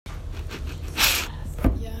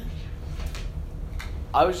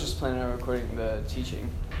I was just planning on recording the teaching.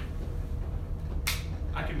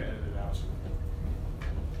 I can edit it out.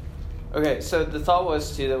 Okay, so the thought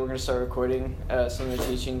was, too, that we're going to start recording some of the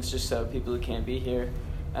teachings just so people who can't be here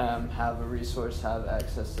have a resource, have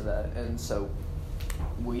access to that, and so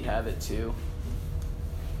we have it, too.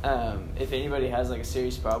 If anybody has, like, a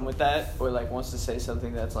serious problem with that or, like, wants to say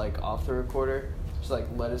something that's, like, off the recorder, just, like,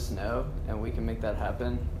 let us know, and we can make that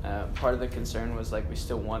happen. Part of the concern was, like, we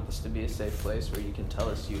still want this to be a safe place where you can tell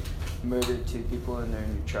us you murdered 2 people and they're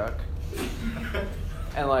in your truck.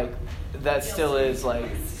 And, like, that still is,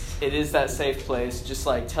 like, it is that safe place. Just,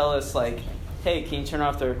 like, tell us, like, hey, can you turn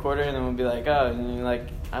off the recorder? And then we'll be like, oh, and you're like,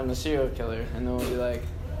 I'm a serial killer. And then we'll be like,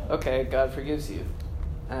 okay, God forgives you.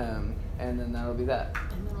 And then that'll be that.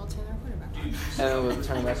 And then we'll turn the recorder back on. And then we'll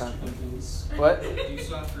turn it back on. What? Do you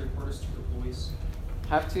still have to report us to the police?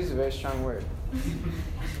 Have to is a very strong word.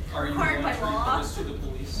 Are you going to report us to the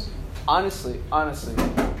police? Honestly,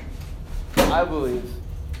 I believe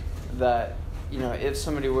that, you know, if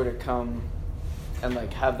somebody were to come and,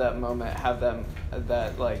 like, have that moment, have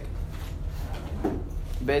that like,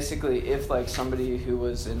 basically, if, like, somebody who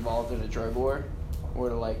was involved in a drug war were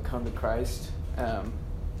to, like, come to Christ,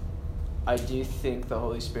 I do think the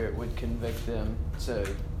Holy Spirit would convict them to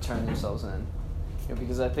turn themselves in. You know,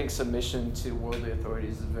 because I think submission to worldly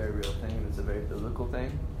authorities is a very real thing, and it's a very biblical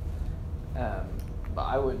thing. But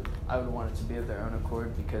I would want it to be of their own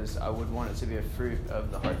accord, because I would want it to be a fruit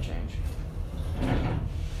of the heart change.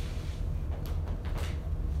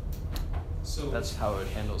 So that's how I would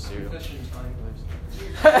handle serial. Confession time.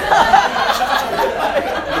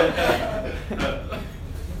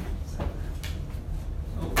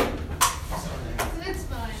 It's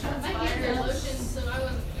fine. I gave your lotion, so I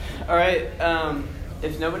wasn't. All right.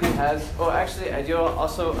 If nobody has, actually, I do.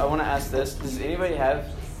 Also, I want to ask this: does anybody have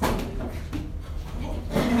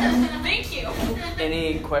Thank you.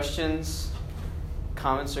 any questions,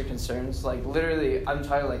 comments, or concerns? Like, literally, I'm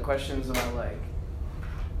talking like questions about like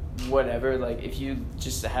whatever. Like, if you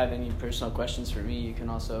just have any personal questions for me, you can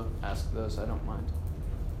also ask those. I don't mind.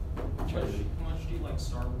 How much do you like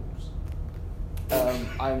Star Wars?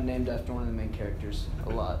 I'm named after one of the main characters a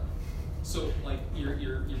lot. So, like, your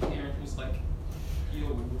parent was like, yo,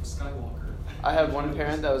 Luke Skywalker. I had one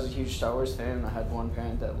parent that was a huge Star Wars fan, and I had one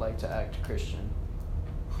parent that liked to act Christian.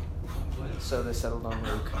 What? So they settled on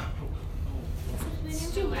Luke.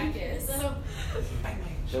 It's too wacky.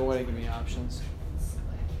 They wouldn't give me options.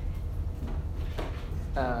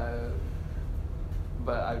 But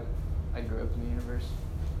I grew up in the universe.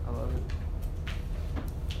 I love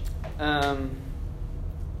it.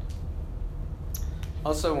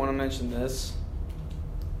 Also, I want to mention this,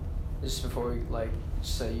 just before we,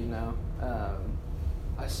 just so you know.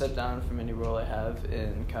 I stepped down from any role I have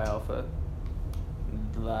in Chi Alpha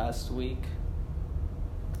last week.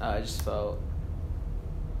 I just felt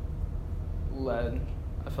led.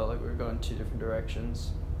 I felt like we were going 2 different directions.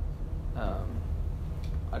 I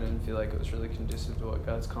didn't feel like it was really conducive to what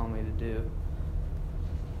God's calling me to do.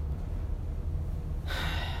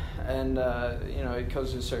 And, it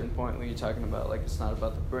comes to a certain point when you're talking about, it's not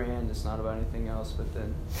about the brand, it's not about anything else, but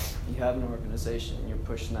then you have an organization and you're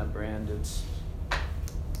pushing that brand. There's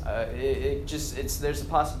a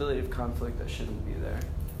possibility of conflict that shouldn't be there.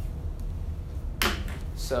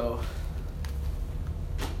 So,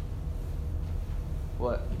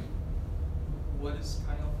 what? What is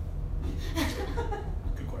Kyle?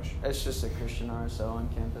 Good question. It's just a Christian RSO on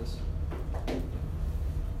campus.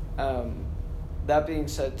 That being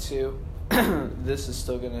said, too, this is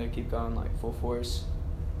still going to keep going full force.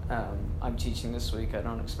 I'm teaching this week. I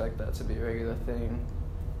don't expect that to be a regular thing.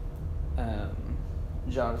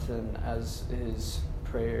 Jonathan, as his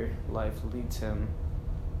prayer life leads him,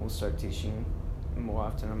 will start teaching more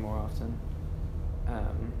often and more often.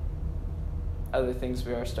 Other things,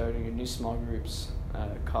 we are starting new small groups.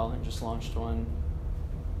 Colin just launched one.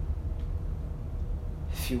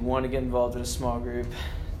 If you want to get involved in a small group,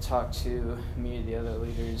 talk to me or the other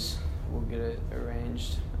leaders. We'll get it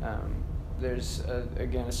arranged. There's, a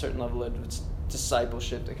certain level of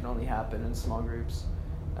discipleship that can only happen in small groups.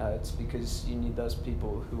 It's because you need those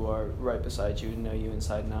people who are right beside you and know you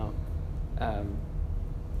inside and out,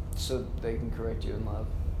 so they can correct you in love.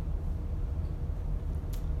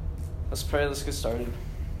 Let's pray. Let's get started.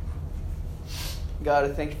 God, I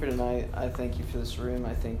thank you for tonight. I thank you for this room.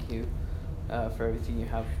 I thank you for everything you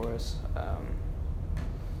have for us.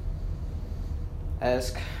 I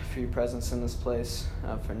ask for your presence in this place,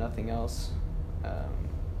 for nothing else. I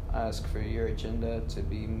ask for your agenda to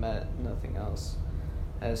be met, nothing else.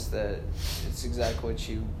 ask that it's exactly what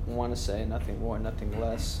you want to say, nothing more, nothing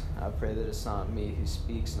less. I pray that it's not me who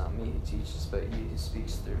speaks, not me who teaches, but you who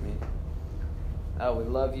speaks through me. We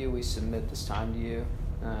love you. We submit this time to you.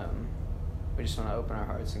 We just want to open our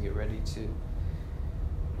hearts and get ready to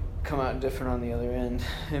come out different on the other end.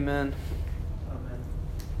 Amen.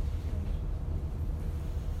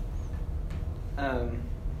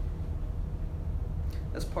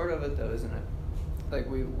 That's part of it, though, isn't it? Like,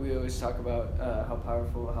 we always talk about how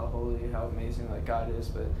powerful, how holy, how amazing, like, God is,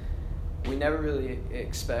 but we never really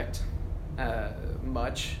expect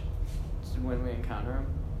much when we encounter Him.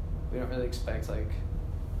 We don't really expect, like,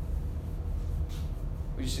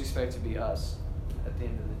 we just expect to be us at the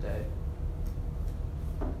end of the day.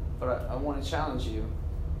 But I want to challenge you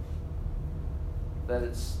that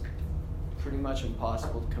it's pretty much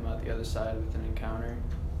impossible to come out the other side with an encounter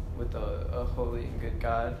with a holy and good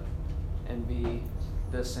God and be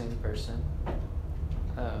the same person.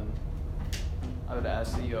 I would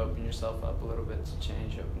ask that you open yourself up a little bit to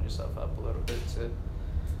change, open yourself up a little bit to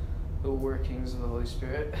the workings of the Holy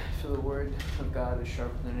Spirit. For the word of God is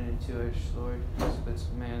sharper than any two-edged sword. It splits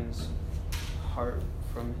a man's heart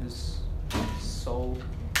from his soul,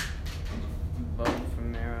 bone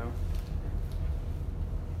from marrow.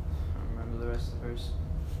 I don't remember the rest of the verse.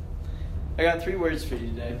 I got 3 words for you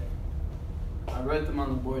today. I wrote them on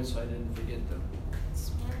the board so I didn't forget them.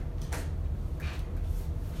 Smart.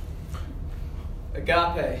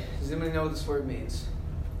 Agape. Does anybody know what this word means?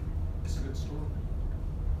 It's a good story.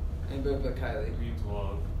 Anybody but Kylie? It means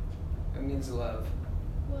love. It means love.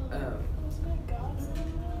 Well, wasn't it God?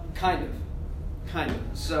 Kind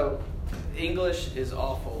of. So, English is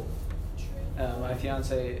awful. True. My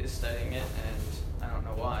fiance is studying it, and I don't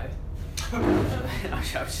know why. I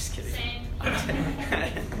was just kidding. Same.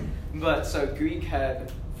 But so Greek had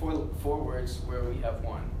four words where we have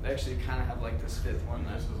one. They actually kind of have like this 5th one.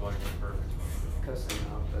 This is like the perfect one. Cussing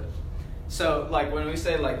out, but so like when we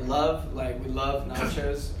say like love, like we love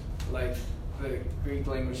nachos, like the Greek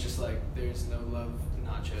language just like there's no love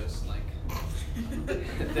nachos, like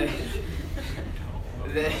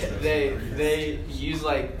they use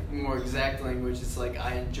like more exact language. It's like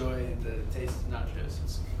I enjoy the taste of nachos.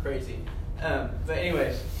 It's crazy. But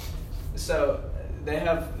anyways, so they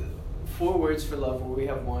have 4 words for love where we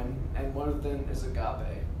have one, and one of them is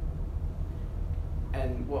agape.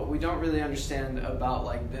 And what we don't really understand about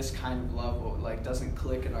like this kind of love, what like doesn't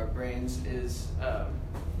click in our brains, is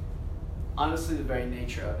honestly the very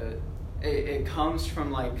nature of it. It comes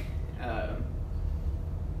from like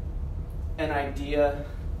an idea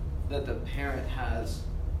that the parent has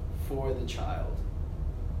for the child,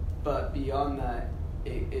 but beyond that,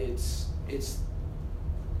 it's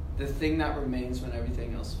the thing that remains when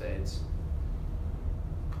everything else fades.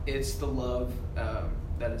 It's the love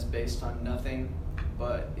that is based on nothing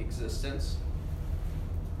but existence,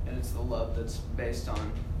 and it's the love that's based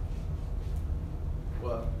on,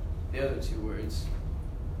 well, the other 2 words,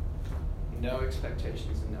 no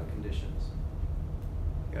expectations and no conditions.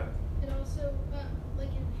 Go. It also, like,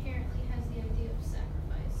 inherently has the idea of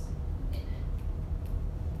sacrifice in it.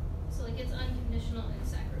 So, like, it's unconditional and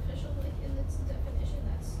sacrificial, like, in its definition.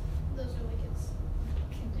 Those are, like, its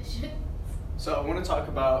conditions. So I want to talk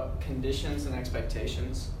about conditions and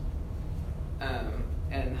expectations,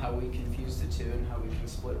 and how we confuse the 2 and how we can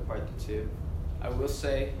split apart the 2. I will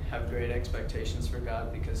say, have great expectations for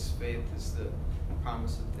God, because faith is the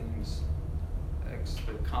promise of things,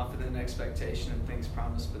 the confident expectation of things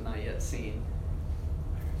promised but not yet seen.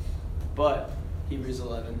 But Hebrews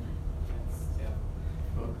 11. Yeah.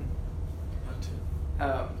 Welcome.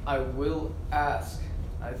 I will ask,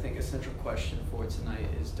 I think a central question for tonight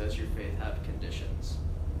is, does your faith have conditions?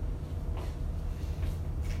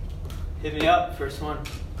 Hit me up, first one.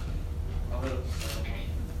 I'll hit it.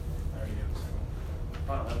 I already gave the second one.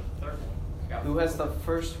 Fine, the third one. Who has the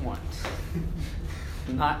first one?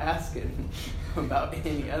 I'm not asking about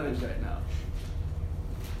any others right now.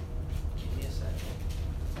 Give me a second.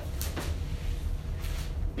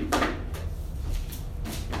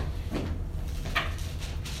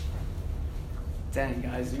 Dang,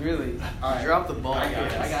 guys, you really dropped the ball. I got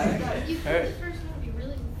it. You Alright. think the first one would be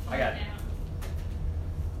really fun I got it. now.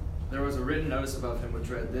 There was a written notice above him which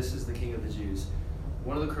read, "This is the King of the Jews."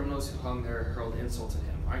 One of the criminals who hung there hurled insults at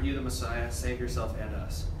him. "Aren't you the Messiah? Save yourself and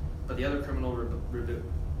us." But the other criminal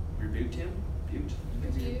rebuked him.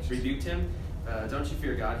 Rebuked him. "Don't you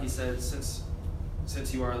fear God?" He said, Since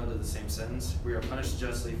you are under the same sentence, we are punished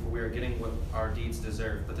justly, for we are getting what our deeds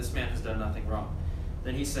deserve. But this man has done nothing wrong."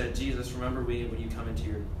 Then he said, "Jesus, remember me when you come into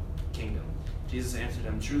your kingdom." Jesus answered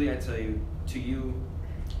him, "Truly I tell you,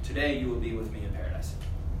 today you will be with me in paradise."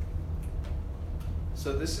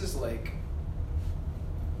 So this is like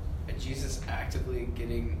Jesus actively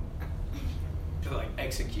getting like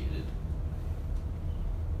executed.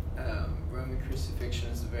 Roman crucifixion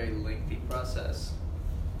is a very lengthy process.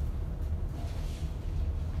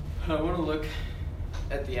 I want to look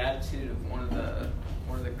at the attitude of one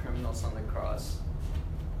of the criminals on the cross.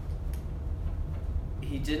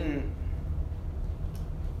 He didn't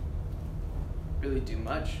really do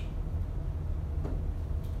much,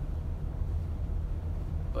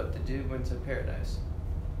 but the dude went to paradise.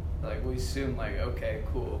 Like, we assume, like, okay,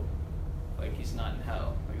 cool, like he's not in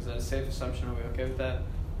hell. Like, is that a safe assumption? Are we okay with that?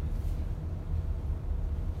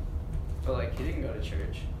 But like, he didn't go to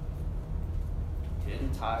church. He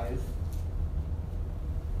didn't tithe.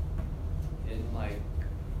 He didn't like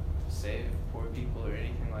save poor people or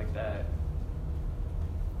anything like that.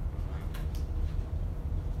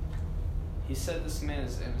 He said this man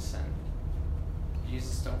is innocent.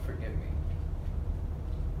 Jesus, don't forgive me.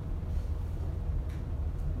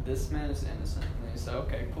 This man is innocent. And he said,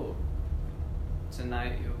 okay, cool.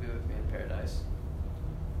 Tonight you'll be with me in paradise.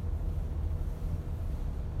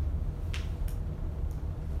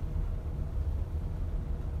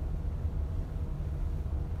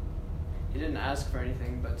 He didn't ask for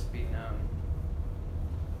anything but to be known.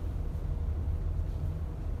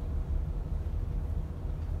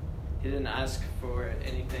 He didn't ask for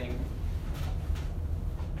anything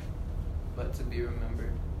but to be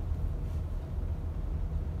remembered.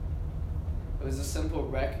 It was a simple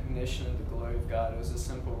recognition of the glory of God. It was a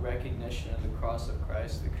simple recognition of the cross of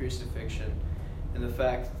Christ, the crucifixion, and the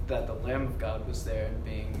fact that the Lamb of God was there and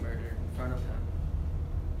being murdered in front of him.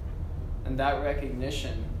 And that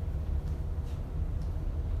recognition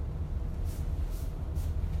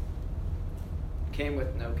came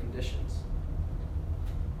with no conditions.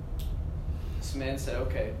 This man said,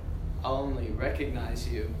 okay, I'll only recognize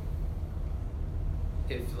you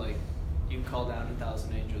if, like, you call down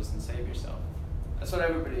 1,000 angels and save yourself. That's what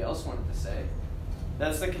everybody else wanted to say.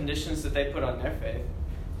 That's the conditions that they put on their faith.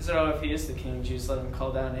 They said, oh, if he is the King of Jews, let him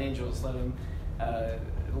call down angels. Let him,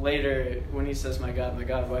 later, when he says, my God,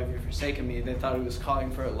 why have you forsaken me? They thought he was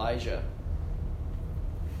calling for Elijah.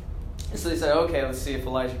 And so they said, okay, let's see if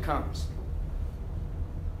Elijah comes.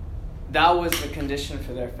 That was the condition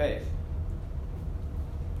for their faith.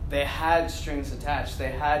 They had strings attached.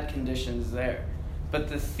 They had conditions there. But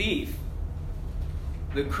the thief,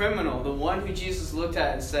 the criminal, the one who Jesus looked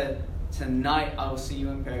at and said, tonight I will see you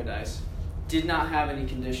in paradise, did not have any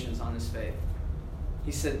conditions on his faith.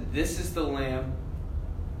 He said, this is the Lamb.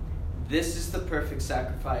 This is the perfect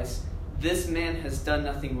sacrifice. This man has done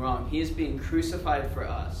nothing wrong. He is being crucified for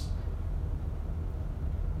us.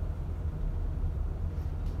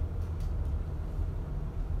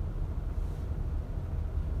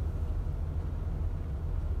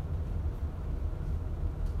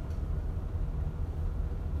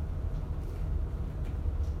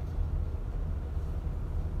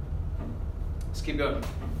 Let's keep going.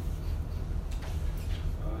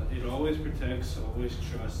 It always protects, always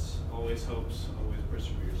trusts, always hopes, always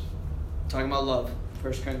perseveres. Talking about love.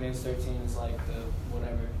 1 Corinthians 13 is like the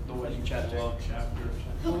whatever, the wedding chapter. Love chapter.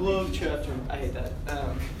 The love chapter. I hate that.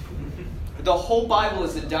 The whole Bible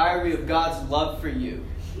is a diary of God's love for you.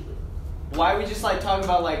 Why are we just like talking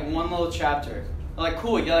about like one little chapter? Like,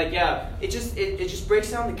 cool, you're like, yeah, it just breaks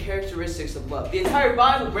down the characteristics of love. The entire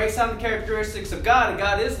Bible breaks down the characteristics of God, and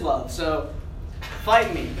God is love. So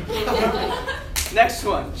fight me. Next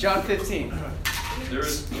one, John 15. There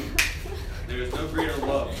is no greater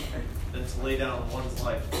love than to lay down one's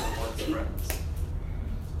life for one's friends.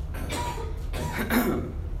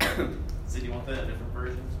 So do you want that in a different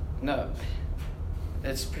version? No,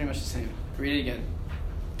 it's pretty much the same. Read it again.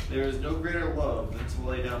 There is no greater love than to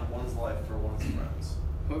lay down one's life for one's friends.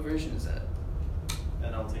 What version is that?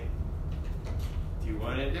 NLT. Do you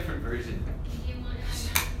want a different version? Do you want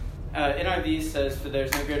NIV says, for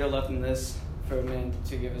there's no greater love than this, for a man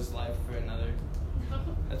to give his life for another.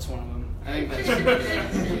 That's one of them. I think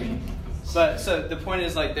that's But, so the point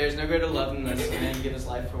is, like, there's no greater love than this, a man to give his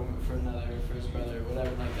life for another, for his brother,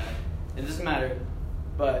 whatever like that. It doesn't matter.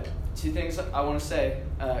 But two things I want to say.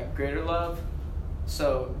 Greater love,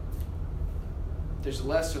 so there's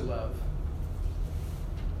lesser love.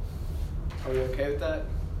 Are we okay with that?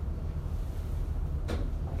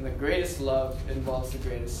 And the greatest love involves the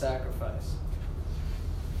greatest sacrifice.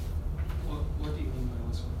 What do you mean by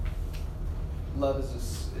this one? Love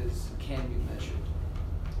can be measured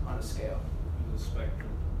on a scale. The spectrum.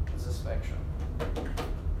 It's a spectrum.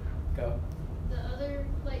 Go. the other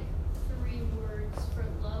like 3 words for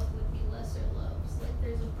love would be lesser loves. Like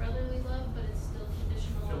there's a brotherly love, but it's still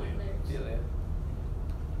conditional. And there's Philia.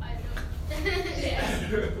 I don't.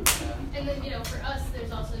 Yeah. And then, for us,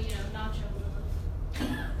 there's also, nacho love.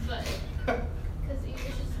 But, because English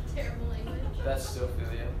is a terrible language. That's still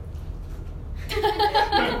philia.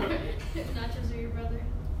 Nachos are your brother.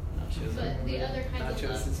 Nachos. But the other kinds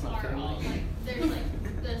Nachos of is love my are family. all, like, there's,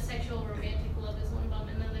 like, the sexual romantic love is one of them,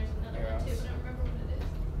 and then there's another one, too, but I don't remember what it is.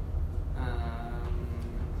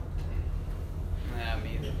 Yeah, me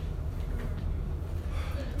either.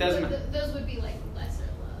 But Doesn't those would be, like, lesser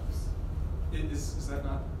loves. Is that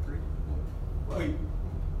not Greek? Wait.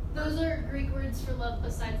 Those are Greek words for love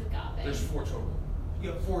besides agape. There's 4 total.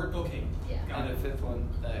 You got 4. Okay. Yeah. Got And a it. 5th one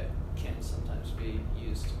that can sometimes be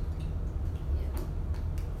used. Yeah.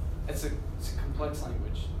 It's a complex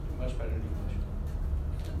language, much better than English.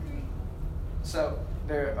 Agree. So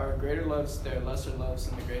there are greater loves, there are lesser loves,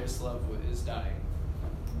 and the greatest love is dying.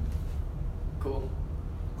 Cool.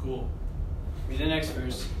 Cool. Read the next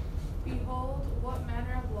verse. Behold, what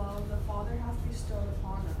manner of love the Father hath bestowed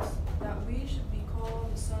upon us, that we should be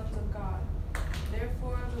called the sons of God.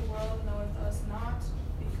 Therefore the world knoweth us not,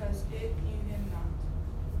 because it knew him not.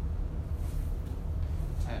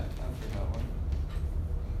 I forgot one.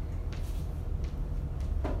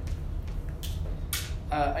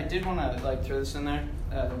 I did want to throw this in there.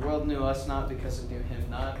 The world knew us not because it knew him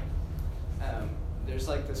not. There's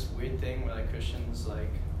this weird thing where Christians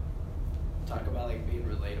talk about being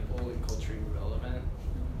relatable and culturally relevant.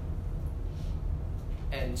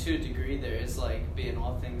 And to a degree there is being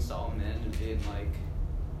all things to all men and being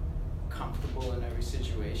comfortable in every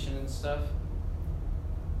situation and stuff.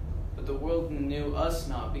 But the world knew us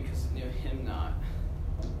not because it knew him not.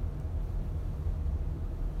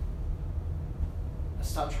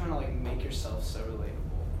 Stop trying to make yourself so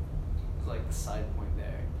relatable. It's the side point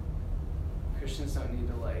there. Christians don't need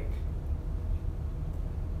to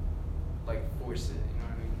force it, you know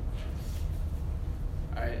what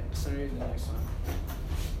I mean? Alright, so read the next one.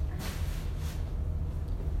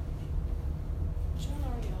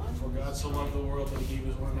 For God so loved the world that he gave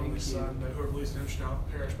his one and only Thank you. Son, that whoever believes in him should not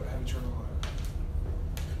perish but have eternal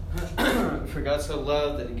life. For God so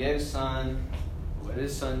loved that he gave his son. What did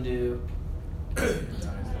his son do?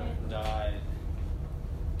 Died.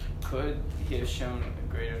 Could he have shown a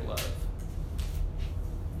greater love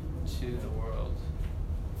to the world?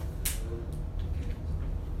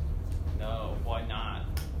 No, why not?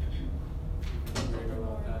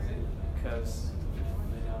 Because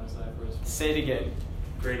say it again.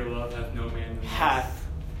 Greater love hath no man than Hath.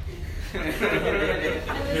 I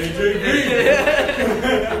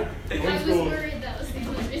was worried that was the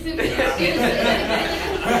only reason we were going to say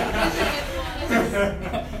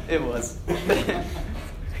it. It was.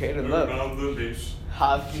 Greater love Around the leash.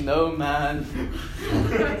 hath no man.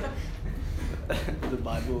 The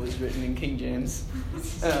Bible was written in King James.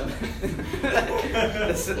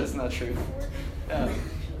 That's not true.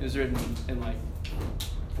 It was written in 4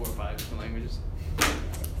 or 5 different languages.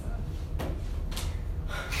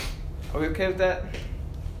 Are we okay with that?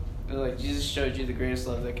 They're Jesus showed you the greatest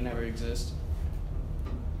love that can ever exist.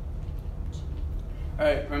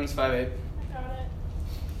 Alright, Romans 5:8. I got it.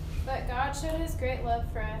 But God showed his great love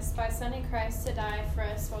for us by sending Christ to die for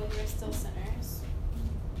us while we were still sinners.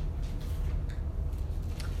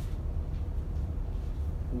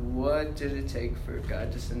 What did it take for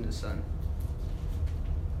God to send his son?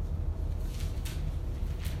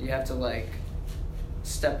 You have to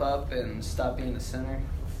step up and stop being a sinner.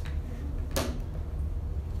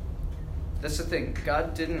 That's the thing.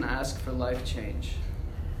 God didn't ask for life change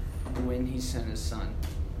when he sent his son.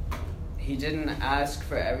 He didn't ask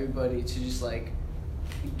for everybody to just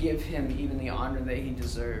give him even the honor that he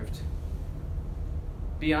deserved.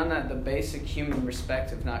 Beyond that, the basic human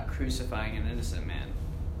respect of not crucifying an innocent man.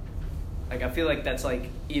 I feel that's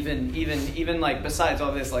even besides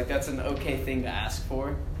all this, that's an okay thing to ask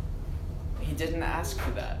for. He didn't ask for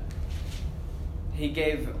that. He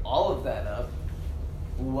gave all of that up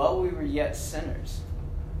while we were yet sinners.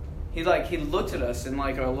 He looked at us in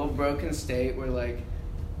our little broken state where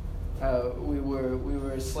we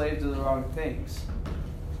were a slave to the wrong things.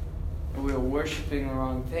 We were worshiping the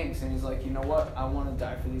wrong things, and he's like, you know what? I want to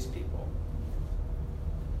die for these people.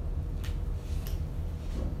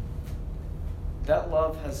 That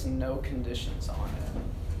love has no conditions on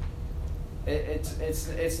it.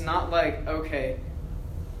 It's not okay.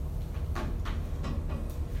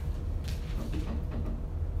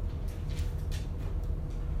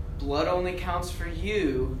 Blood only counts for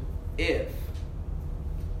you if.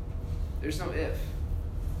 There's no if.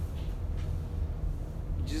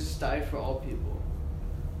 Jesus died for all people.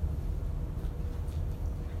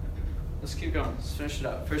 Let's keep going. Let's finish it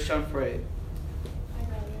up. 1 John 4:8. I got it.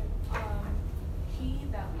 He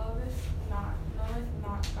that loveth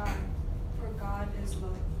God, for God is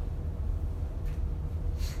love.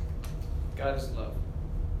 God is love.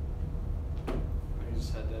 I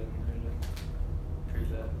just had that in here to prove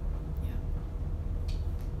that.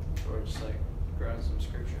 Yeah. Or just like ground some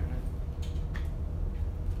scripture in it.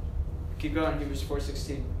 Keep going, Hebrews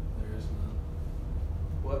 4:16. There is none.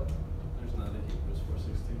 What? There's none in Hebrews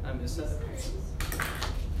 4:16. I missed that.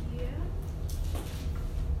 Yeah.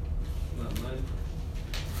 Not mine.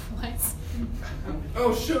 What?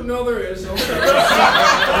 Oh shoot! No, there is. Okay.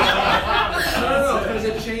 No, because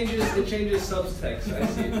it changes subtext. I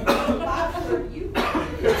see.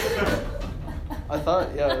 I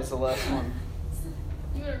thought, yeah, it was the last one.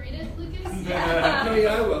 You want to read it, Lucas? No,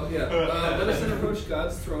 yeah, I will. Yeah. Let us then approach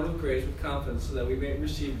God's throne of grace with confidence, so that we may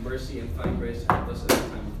receive mercy and find grace to help us at the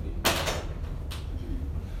time of need.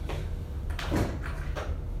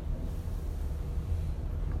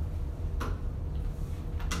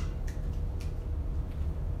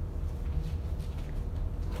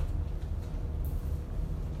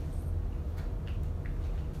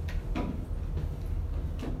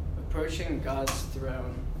 Approaching God's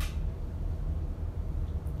throne.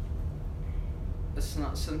 It's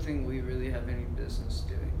not something we really have any business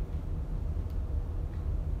doing.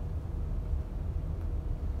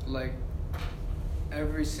 Like,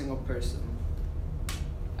 every single person.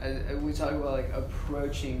 We talk about like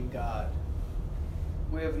approaching God.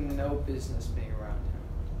 We have no business being around Him.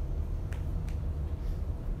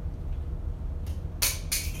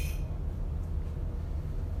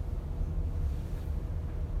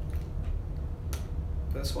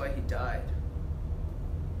 That's why He died.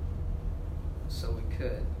 So we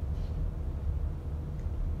could.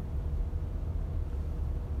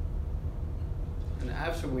 And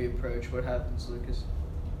after we approach, what happens, Lucas?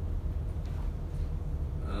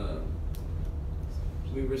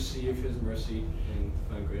 We receive His mercy and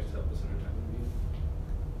find grace to help us in our time of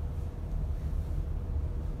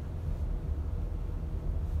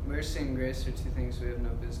need. Mercy and grace are two things we have no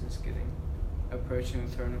business getting. Approaching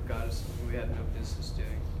the throne of God is something we have no business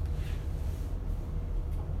doing.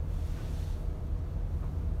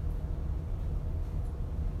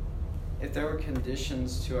 If there were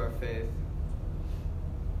conditions to our faith,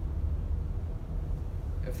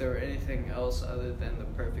 if there were anything else other than the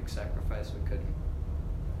perfect sacrifice, we couldn't.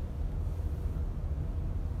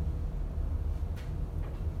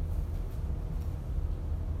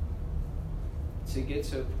 To get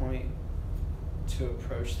to a point to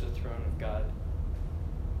approach the throne of God,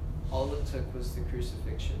 all it took was the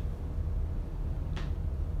crucifixion.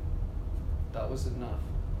 That was enough.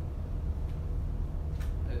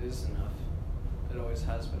 It is enough. It always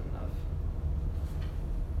has been enough.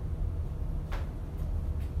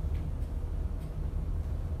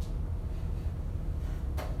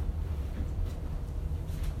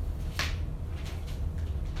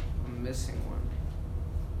 I'm missing one.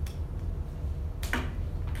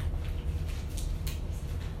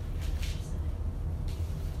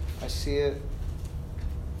 I see it.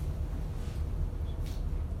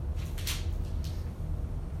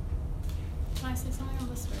 Can I say something on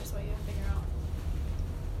this verse while you figure out?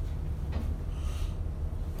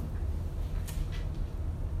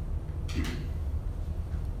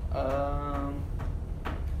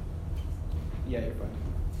 Yeah, you're fine.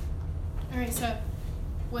 Alright, so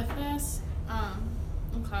with this,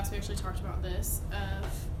 in class we actually talked about this of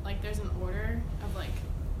like there's an order of like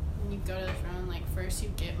when you go to the throne, like first you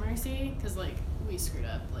get mercy because like we screwed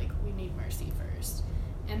up, like we need mercy first,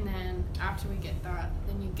 and then after we get that,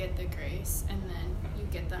 then you get the grace, and then you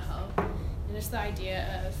get the help. And it's the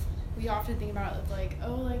idea of we often think about it like,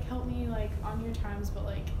 oh, like help me like on your times, but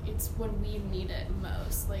like it's when we need it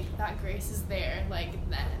most, like that grace is there, like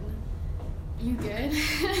then. You good?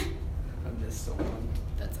 I missed the one.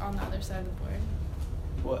 That's on the other side of the board.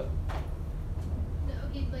 What? No,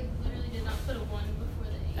 he like literally did not put a 1 before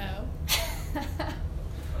the 8. Oh.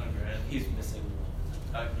 He's missing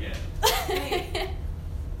again.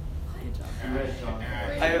 Good job. You read John.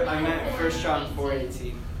 I meant 1 John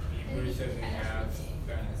 4:18. Hebrews says we have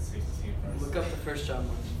 16 verse. Look up the 1 John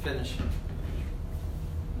one. Finish.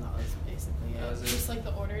 No, that's basically That it. was it. Just like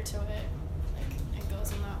the order to it. Like it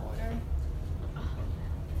goes in that order.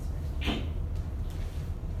 You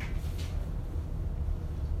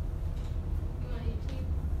want 18?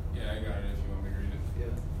 Yeah, I got it if you want me to read it.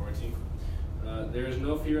 Yeah. 14. There is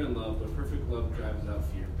no fear in love, but perfect love drives out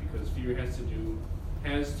fear, because fear has to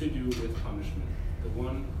do with punishment. The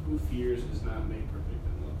one who fears is not made perfect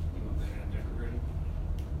in love. You want that in a different version?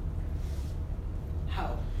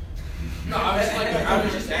 How? No, I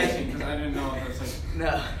was just asking because I didn't know if that's like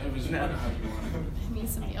No. it was No. how you wanted it. I mean,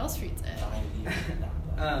 somebody else reads it.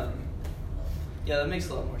 Yeah, that makes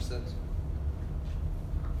a lot more sense.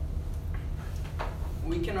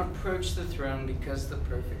 We can approach the throne because of the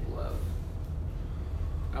perfect love.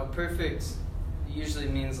 Now, perfect usually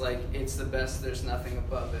means like it's the best, there's nothing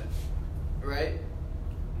above it, right?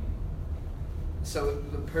 So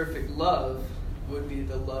the perfect love would be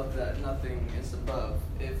the love that nothing is above.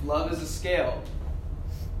 If love is a scale,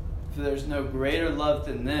 if there's no greater love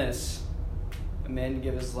than this, a man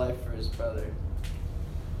give his life for his brother.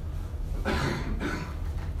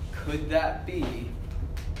 Could that be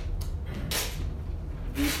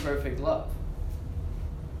the perfect love?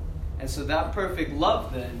 And so that perfect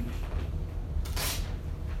love then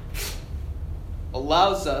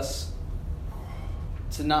allows us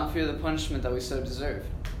to not fear the punishment that we so deserve.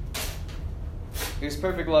 Because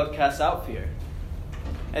perfect love casts out fear.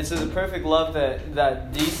 And so the perfect love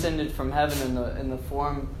that descended from heaven in the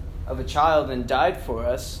form of a child and died for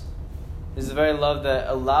us is the very love that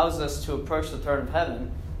allows us to approach the throne of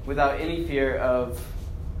heaven without any fear of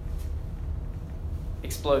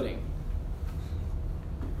exploding,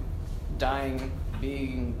 dying,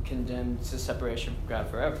 being condemned to separation from God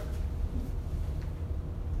forever.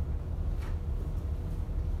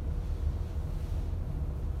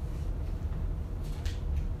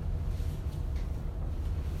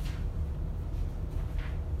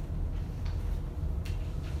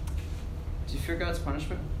 Do you fear God's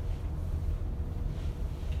punishment?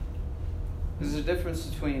 There's a difference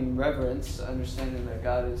between reverence, understanding that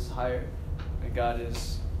God is higher, that God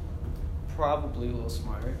is probably a little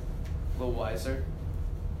smarter, a little wiser.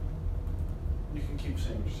 You can keep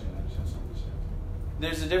saying what you're saying. I just have something to say.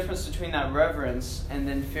 There's a difference between that reverence and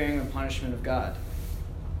then fearing the punishment of God.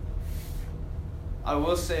 I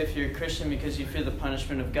will say if you're a Christian because you fear the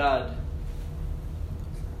punishment of God,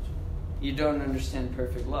 you don't understand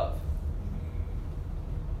perfect love.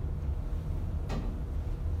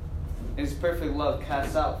 Because perfect love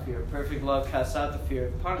casts out fear. Perfect love casts out the fear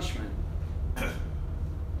of punishment.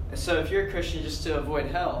 And so if you're a Christian just to avoid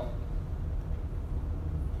hell,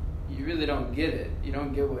 you really don't get it. You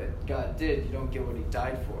don't get what God did. You don't get what he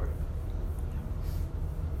died for.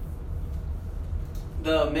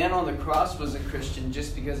 The man on the cross was a Christian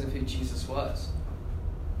just because of who Jesus was.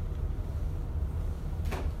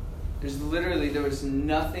 There was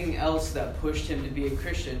nothing else that pushed him to be a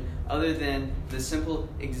Christian other than the simple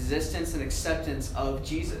existence and acceptance of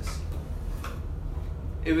Jesus.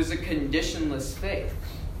 It was a conditionless faith.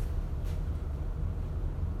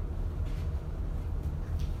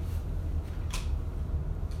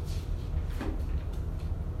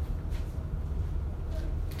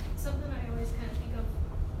 Something I always kind of think of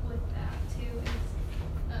with that too is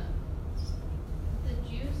the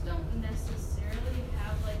Jews don't necessarily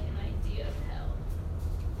have like an idea of hell.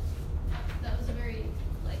 That was a very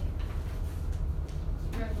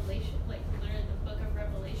Revelation, literally the book of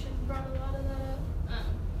Revelation brought a lot of that up.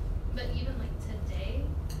 But even today,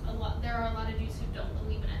 there are a lot of Jews who don't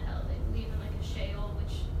believe in a hell. They believe in a Sheol,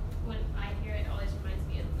 which when I hear it always reminds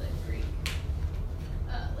me of the Greek,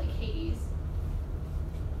 Hades,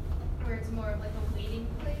 where it's more of a waiting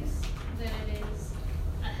place than it is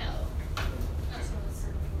a hell.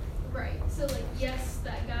 Right. So yes,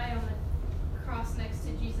 that guy on the cross next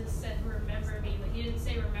to Jesus said, "Remember me." He didn't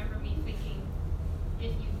say, "Remember me," thinking,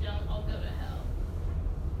 if you don't, I'll go to hell.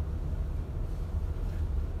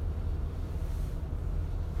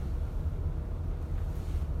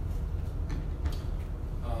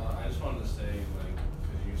 I just wanted to say,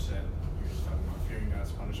 because you said you were just talking about fearing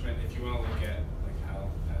God's punishment. If you want to look at hell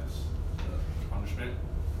as the punishment,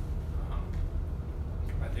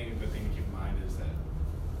 I think a good thing to keep in mind is that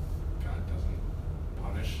God doesn't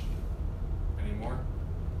punish anymore.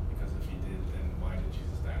 Because if he did, then why did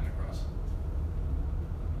Jesus die on the cross?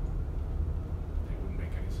 It wouldn't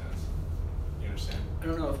make any sense. You understand? I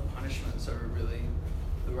don't know if punishment's ever really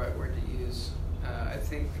the right word to use. I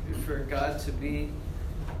think for God to be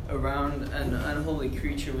around an unholy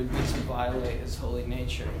creature would be to violate his holy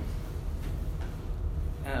nature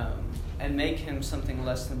and make him something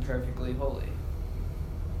less than perfectly holy.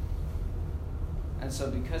 And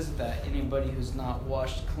so because of that, anybody who's not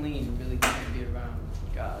washed clean really can't be around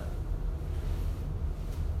God.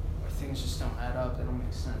 Or things just don't add up, they don't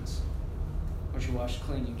make sense. Once you're washed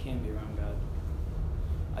clean, you can be around God.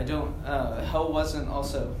 Hell wasn't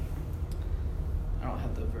also, I don't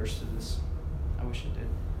have the verse for this, I wish I did,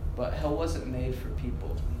 but hell wasn't made for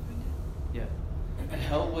people. Yeah.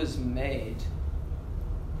 Hell was made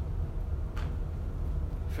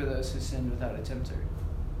for those who sinned without a tempter.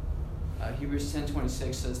 Hebrews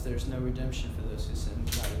 10:26 says there's no redemption for those who sin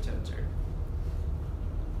without a tempter.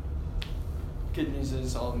 Good news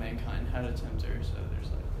is all of mankind had a tempter, so there's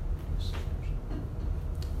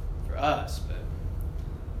us, but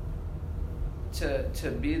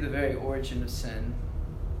to be the very origin of sin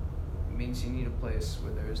means you need a place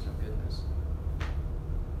where there is no goodness.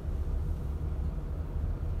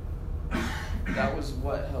 That was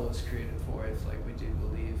what hell was created for, if like we do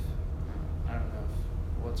believe. I don't know if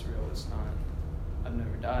what's real, what's not. I've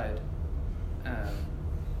never died.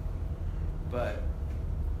 But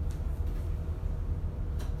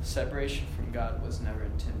separation from God was never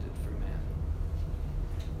intended for man.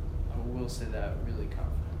 I will say that really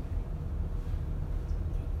confidently.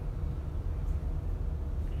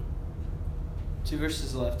 2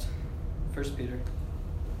 verses left. 1 Peter.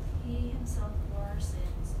 He himself bore our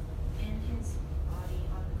sins in his body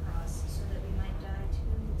on the cross, so that we might die to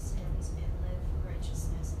sins and live for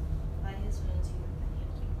righteousness. By his wounds you have been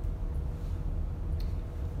healed.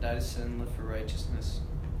 Die to sin, live for righteousness.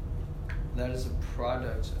 That is a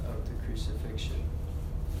product of the crucifixion,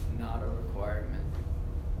 not a requirement.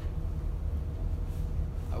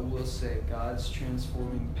 I will say God's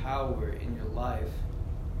transforming power in your life.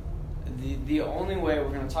 The only way we're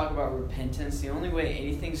going to talk about repentance, the only way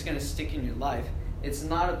anything's going to stick in your life, it's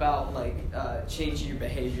not about like changing your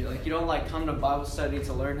behavior. Like you don't like come to Bible study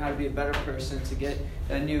to learn how to be a better person, to get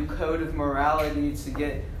a new code of morality, to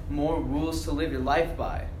get more rules to live your life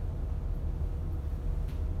by.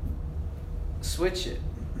 Switch it.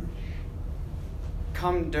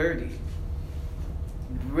 Come dirty.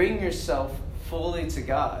 Bring yourself fully to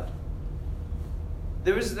God.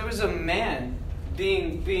 There was a man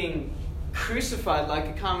being crucified like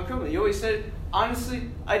a common criminal. He always said, honestly,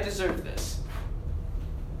 I deserve this.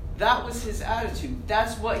 That was his attitude.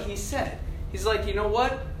 That's what he said. He's like, you know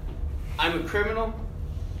what? I'm a criminal.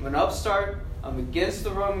 I'm an upstart. I'm against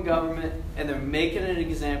the Roman government, and they're making an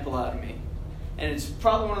example out of me. And it's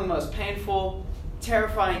probably one of the most painful,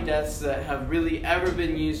 terrifying deaths that have really ever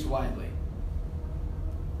been used widely.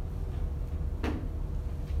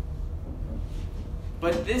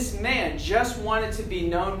 But this man just wanted to be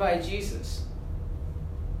known by Jesus.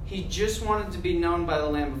 He just wanted to be known by the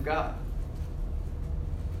Lamb of God.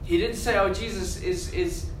 He didn't say, oh,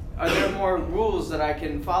 Jesus, are there more rules that I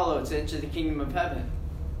can follow to enter the kingdom of heaven?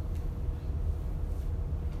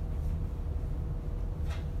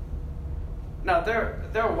 Now, there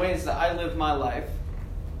are ways that I live my life,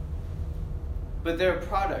 but they're a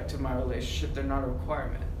product of my relationship. They're not a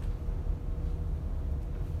requirement.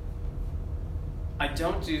 I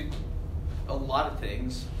don't do a lot of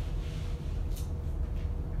things,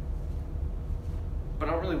 but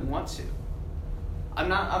I don't really want to. I'm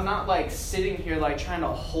not like sitting here like trying to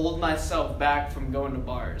hold myself back from going to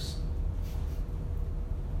bars.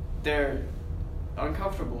 They're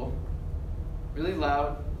uncomfortable, really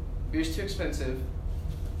loud, beer's too expensive,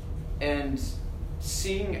 and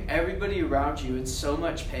seeing everybody around you in so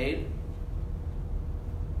much pain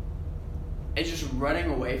and just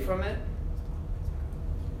running away from it.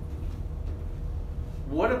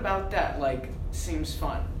 What about that, like, seems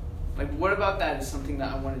fun? Like, what about that is something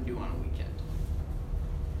that I want to do on a weekend?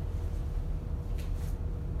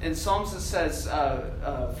 In Psalms it says,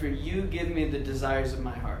 for you give me the desires of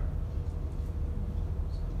my heart.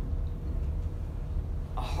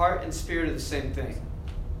 A heart and spirit are the same thing.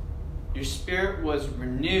 Your spirit was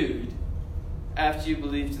renewed after you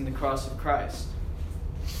believed in the cross of Christ.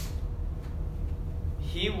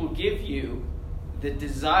 He will give you the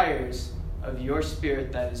desires of your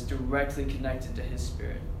spirit that is directly connected to his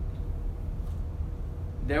spirit.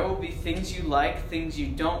 There will be things you like, things you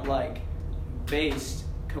don't like, based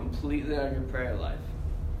completely on your prayer life.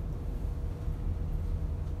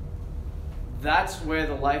 That's where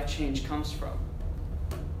the life change comes from.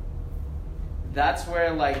 That's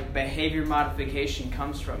where like behavior modification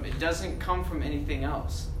comes from. It doesn't come from anything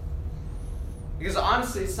else. Because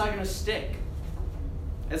honestly, it's not going to stick.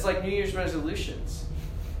 It's like New Year's resolutions.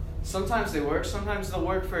 Sometimes they work, sometimes they'll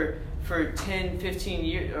work for 10, 15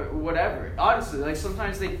 years, or whatever. Honestly, like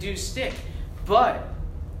sometimes they do stick. But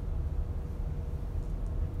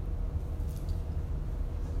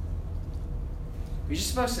you're just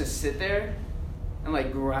supposed to sit there and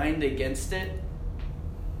like grind against it.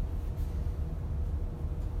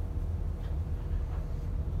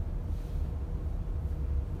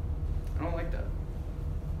 I don't like that.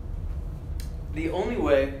 The only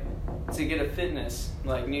way to get a fitness,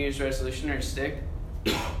 like New Year's resolution or stick,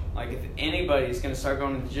 like if anybody's going to start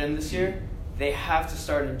going to the gym this year, they have to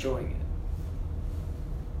start enjoying it.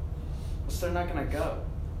 Else they're not going to go.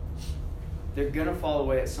 They're going to fall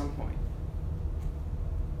away at some point.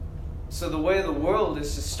 So the way of the world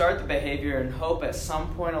is to start the behavior and hope at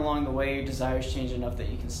some point along the way your desires change enough that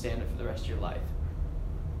you can stand it for the rest of your life.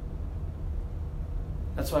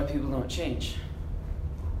 That's why people don't change.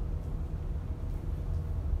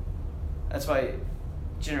 That's why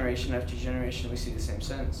generation after generation we see the same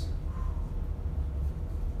sins.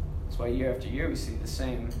 That's why year after year we see the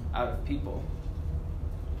same out of people.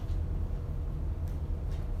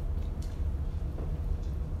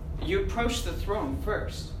 You approach the throne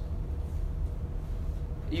first.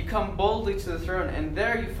 You come boldly to the throne, and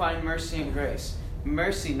there you find mercy and grace.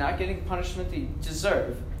 Mercy, not getting punishment that you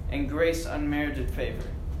deserve, and grace, unmerited favor.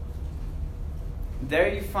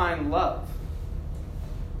 There you find love.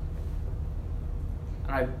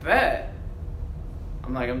 And I bet,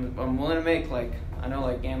 I'm willing to make, I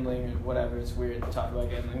know gambling or whatever, it's weird to talk about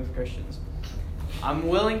gambling with Christians. I'm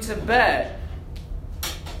willing to bet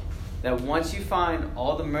that once you find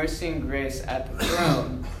all the mercy and grace at the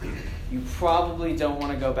throne, you probably don't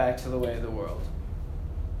want to go back to the way of the world.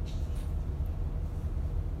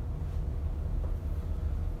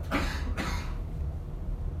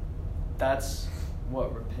 That's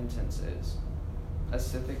what repentance is.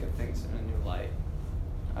 That's to think of things in a new light.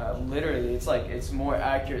 Literally, it's more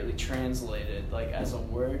accurately translated, as a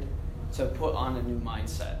word, to put on a new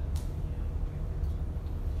mindset.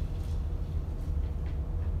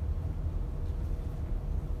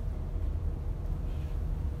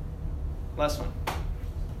 Last one.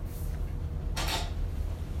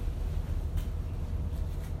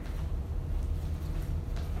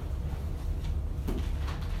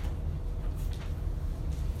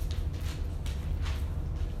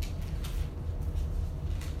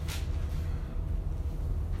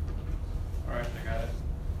 Alright, I got it.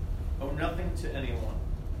 Owe nothing to anyone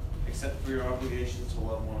except for your obligation to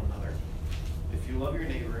love one another. If you love your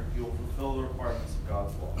neighbor, you will fulfill the requirements of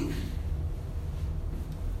God's law.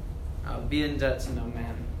 Be in debt to no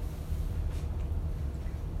man.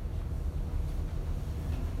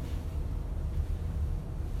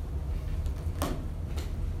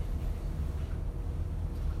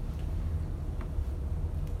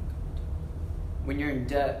 When you're in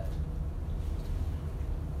debt,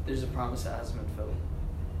 there's a promise that hasn't been fulfilled.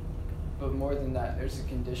 But more than that, there's a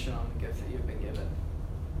condition on the gift that you've been given.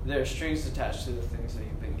 There are strings attached to the things that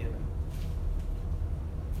you've been given.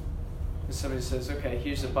 Somebody says, okay,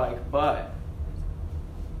 here's a bike, but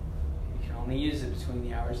you can only use it between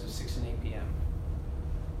the hours of 6 and 8 p.m.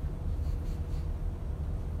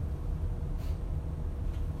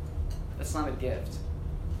 That's not a gift.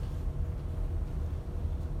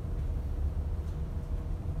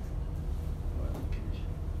 What? Condition.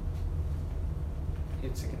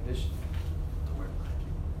 It's a condition. The word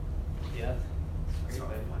like. Yeah. That's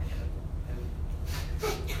why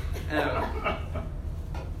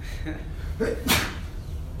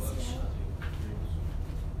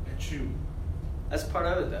That's part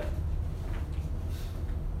of it,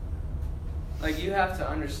 though. You have to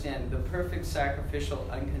understand, the perfect sacrificial,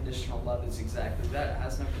 unconditional love is exactly that. It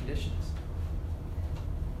has no conditions.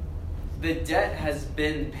 The debt has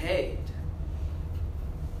been paid.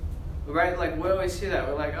 Right? We always hear that.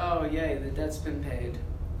 We're like, oh, yay, the debt's been paid.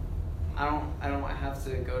 I don't have to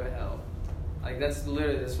go to hell. That's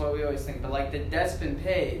what we always think. But the debt's been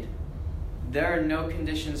paid. There are no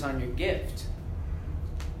conditions on your gift,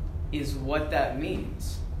 is what that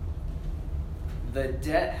means. The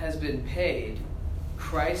debt has been paid.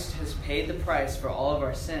 Christ has paid the price for all of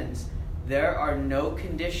our sins. There are no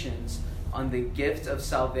conditions on the gift of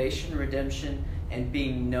salvation, redemption, and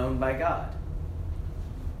being known by God.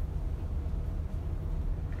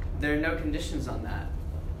 There are no conditions on that.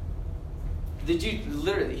 Did you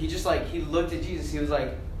literally, he looked at Jesus, he was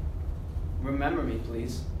like, remember me,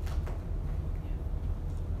 please.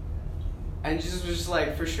 And Jesus was just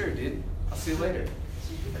like, for sure, dude. I'll see you later.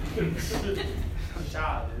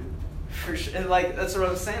 Shot, dude. For sure. And that's what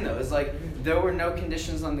I was saying, though. It's there were no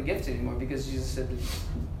conditions on the gift anymore because Jesus said to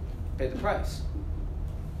pay the price.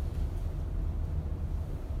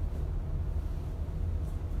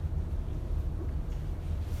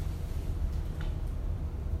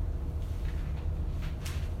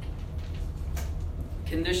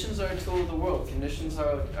 Conditions are a tool of the world. Conditions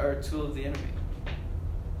are a tool of the enemy.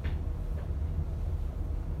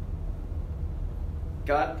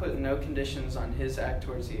 God put no conditions on his act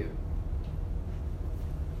towards you.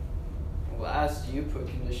 Well, as you put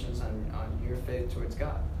conditions on your faith towards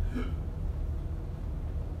God.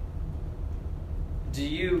 Do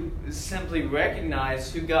you simply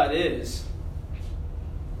recognize who God is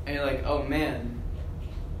and you're like, oh man,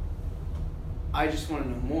 I just want to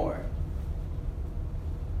know more?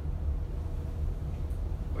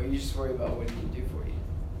 Or you just worry about what he can do for you?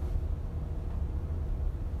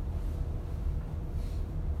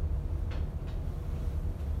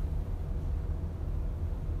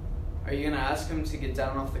 Are you going to ask him to get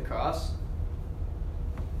down off the cross?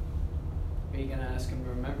 Or are you going to ask him to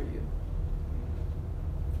remember you?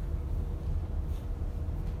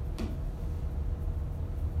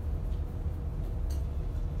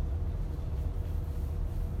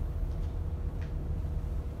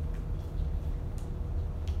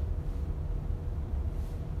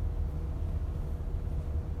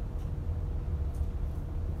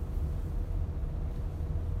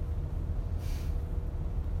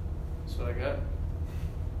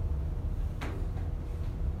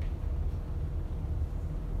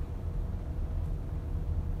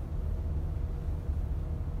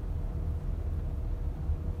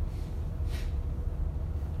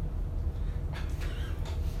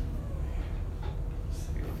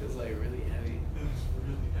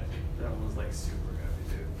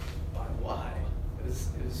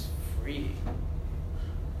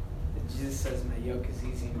 says, my yoke is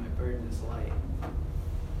easy and my burden is light.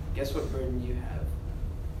 Guess what burden you have?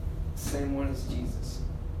 Same one as Jesus.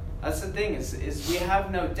 That's the thing, is we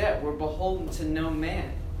have no debt. We're beholden to no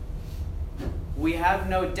man. We have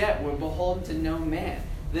no debt. We're beholden to no man.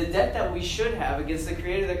 The debt that we should have against the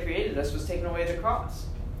Creator that created us was taken away at the cross.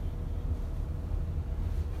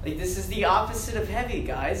 Like, this is the opposite of heavy,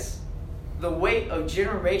 guys. The weight of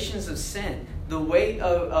generations of sin, the weight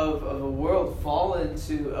of a world fallen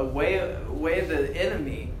to a way of the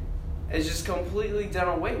enemy is just completely done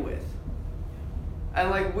away with. And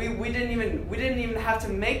like we didn't even have to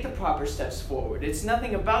make the proper steps forward. It's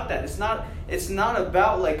nothing about that. It's not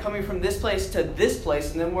about like coming from this place to this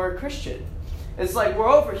place and then we're a Christian. It's like we're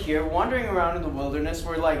over here wandering around in the wilderness.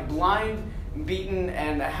 We're like blind, beaten,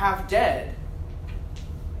 and half dead.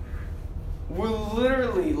 We're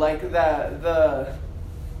literally like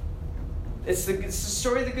it's the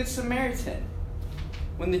story of the Good Samaritan.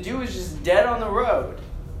 When the Jew was just dead on the road,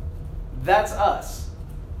 that's us.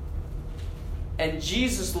 And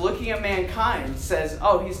Jesus, looking at mankind, says,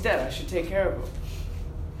 oh, he's dead. I should take care of him.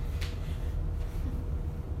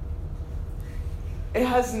 It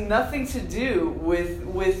has nothing to do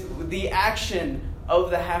with the action of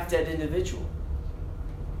the half-dead individual.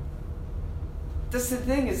 That's the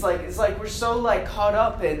thing. It's like we're so like caught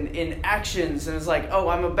up in actions, and it's like, oh,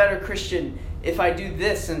 I'm a better Christian if I do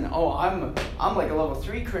this, and oh, I'm like a level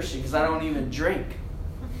 3 Christian because I don't even drink.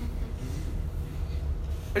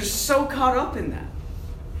 They're so caught up in that.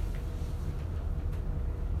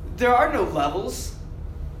 There are no levels.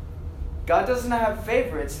 God doesn't have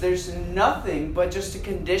favorites. There's nothing but just a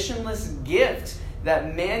conditionless gift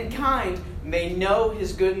that mankind may know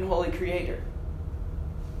his good and holy Creator.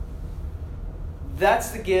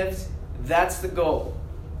 That's the gift. That's the goal.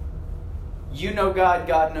 You know God.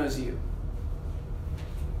 God knows you.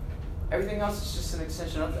 Everything else is just an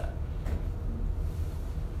extension of that.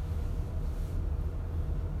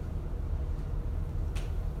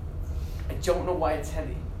 I don't know why it's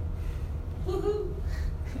heavy. Woohoo!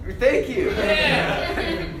 Thank you.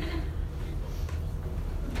 Yeah.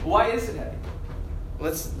 Why is it heavy?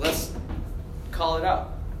 Let's call it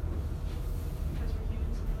out. Because we're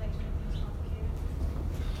humans and we like to make things complicated.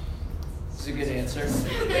 This is a good answer.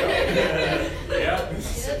 Yeah.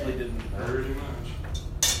 Simply didn't. Pretty much.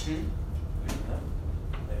 Maybe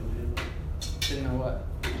we didn't. Didn't know what?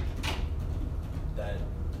 That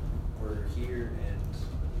we're here and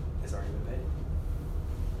it's already been paid.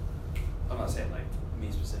 I'm not saying like me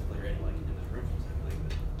specifically or anyone in this room specifically,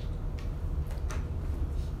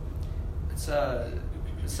 but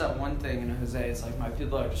It's that one thing in Hosea. It's like, my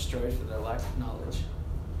people are destroyed for their lack of knowledge.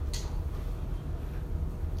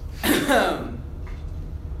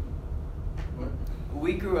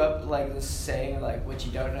 We grew up like this saying, like, what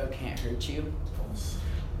you don't know can't hurt you.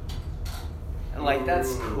 And like,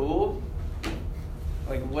 that's cool.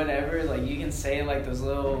 Like, whatever, like, you can say like those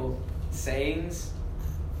little sayings,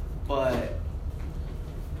 but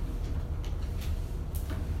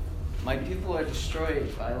my people are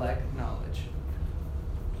destroyed by lack of knowledge.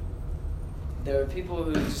 There are people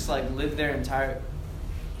who just like live their entire...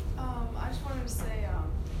 I just wanted to say,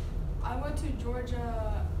 I went to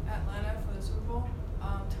Georgia, Atlanta for the Super Bowl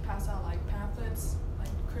to pass out like pamphlets, like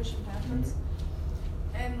Christian pamphlets.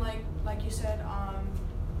 Mm-hmm. And like you said,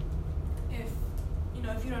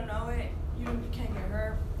 if you don't know it, you can't get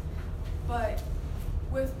hurt. But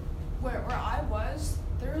with where I was,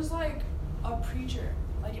 there was like a preacher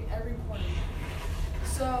like in every corner.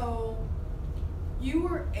 So you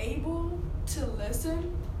were able to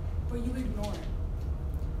listen, but you ignore it.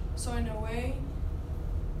 So in a way,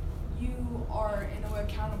 you are in a way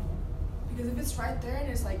accountable. Because if it's right there and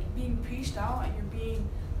it's like being preached out and you're being,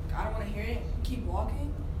 I don't want to hear it, keep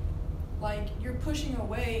walking, like you're pushing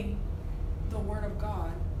away the word of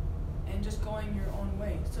God and just going your own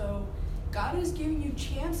way. So God is giving you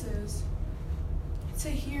chances to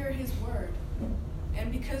hear his word.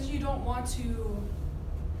 And because you don't want to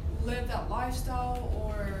live that lifestyle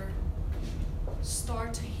or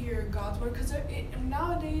start to hear God's word, because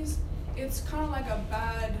nowadays it's kind of like a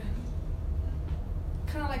bad,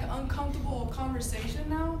 kind of like an uncomfortable conversation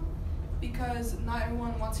now, because not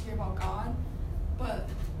everyone wants to hear about God, but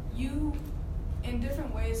you in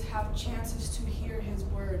different ways have chances to hear his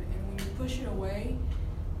word, and when you push it away,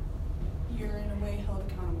 you're in a way held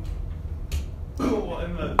accountable. Well,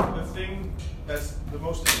 and the thing that's the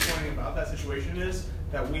most disappointing about that situation is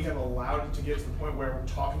that we have allowed it to get to the point where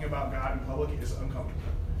talking about God in public is uncomfortable.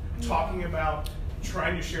 Mm-hmm. Talking about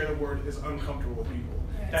trying to share the word is uncomfortable with people.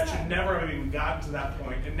 Yeah, that should never have even gotten to that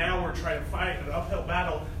point, and now we're trying to fight an uphill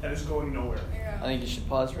battle that is going nowhere. Yeah. I think you should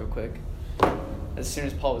pause real quick. As soon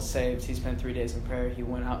as Paul was saved, he spent 3 days in prayer. He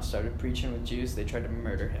went out, started preaching with Jews. They tried to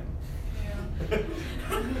murder him. Well,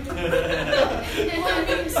 I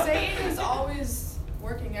mean, Satan is always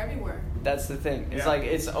working everywhere. That's the thing. It's Yeah. like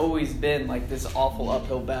it's always been like this awful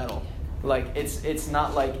uphill battle. Like it's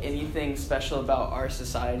not like anything special about our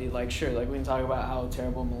society. Like sure, like we can talk about how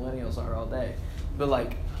terrible millennials are all day, but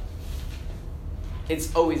like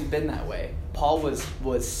it's always been that way. Paul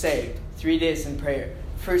was saved, 3 days in prayer.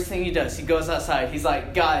 First thing he does, he goes outside. He's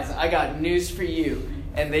like, guys, I got news for you,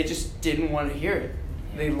 and they just didn't want to hear it.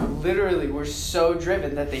 They literally were so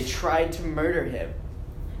driven that they tried to murder him.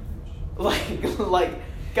 Like,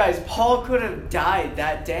 guys, Paul could have died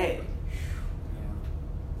that day.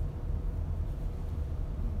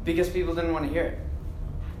 Because people didn't want to hear it.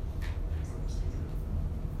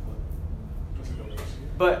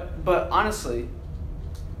 But honestly,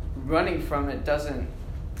 running from it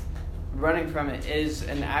is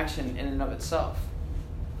an action in and of itself.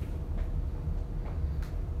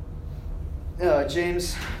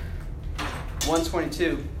 James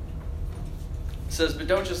 1:22 says, but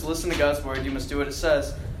don't just listen to God's word, you must do what it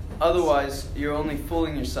says. Otherwise, you're only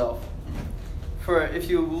fooling yourself. For if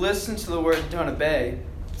you listen to the word and don't obey,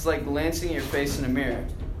 it's like glancing your face in a mirror.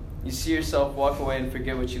 You see yourself, walk away, and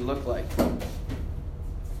forget what you look like.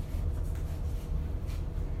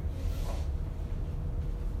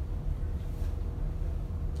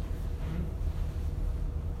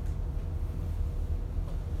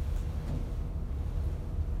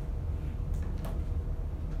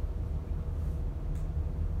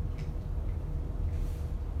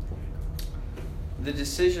 The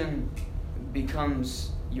decision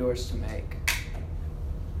becomes yours to make.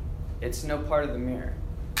 It's no part of the mirror.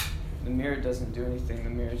 The mirror doesn't do anything. The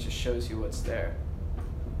mirror just shows you what's there.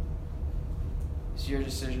 It's your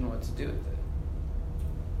decision what to do with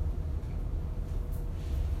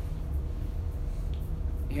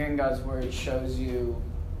it. Hearing God's word shows you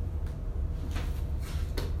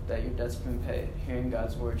that your debt's been paid. Hearing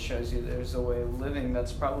God's word shows you there's a way of living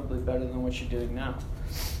that's probably better than what you're doing now.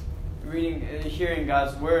 Hearing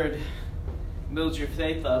God's word builds your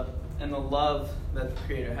faith up and the love that the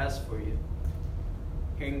Creator has for you.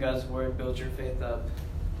 Hearing God's word builds your faith up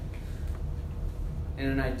in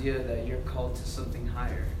an idea that you're called to something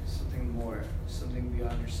higher, something more, something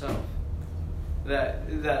beyond yourself. That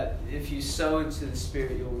if you sow into the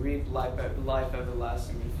Spirit, you'll reap life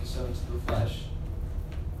everlasting. If you sow into the flesh,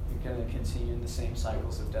 you're going to continue in the same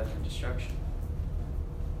cycles of death and destruction.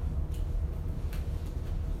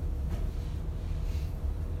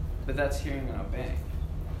 But that's hearing and obeying.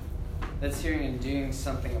 That's hearing and doing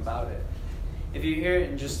something about it. If you hear it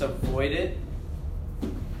and just avoid it,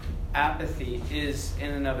 apathy is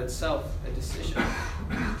in and of itself a decision.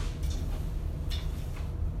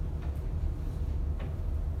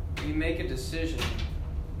 You make a decision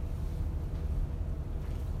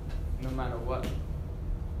no matter what.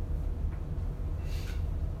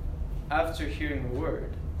 After hearing the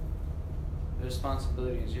word, the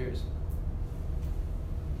responsibility is yours.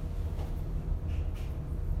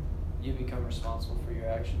 You become responsible for your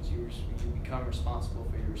actions. You become responsible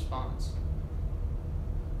for your response.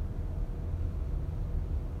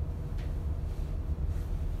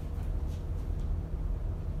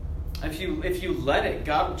 If you let it,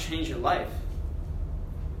 God will change your life.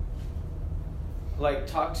 Like,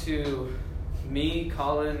 talk to me,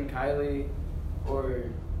 Colin, Kylie, or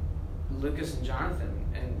Lucas and Jonathan,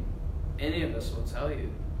 and any of us will tell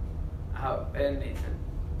you how, and Nathan.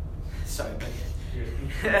 Sorry, Becky.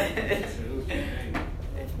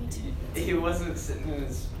 He wasn't sitting in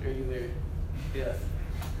his regular, yeah.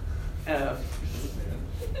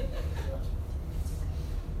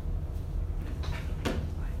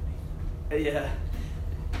 Yeah.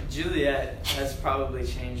 Juliet has probably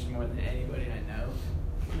changed more than anybody I know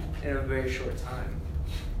in a very short time.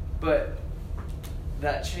 But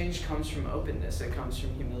that change comes from openness. It comes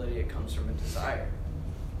from humility. It comes from a desire.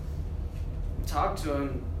 Talk to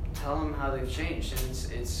them. Tell them how they've changed. And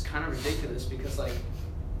it's kind of ridiculous because, like,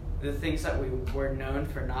 the things that we were known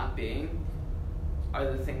for not being are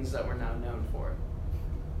the things that we're now known for.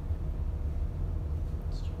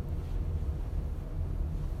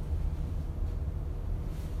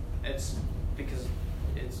 It's because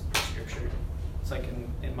it's scripture. It's like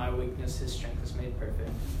in my weakness, his strength is made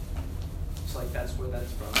perfect. It's like that's where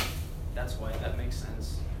that's from. That's why that makes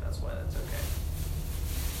sense. That's why that's okay.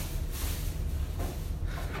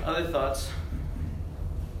 Other thoughts?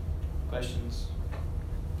 Questions?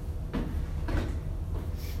 I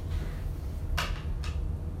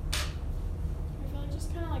feel like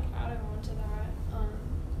just kind of like adding on to that.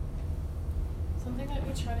 Something that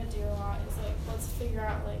we try to do a lot is like let's figure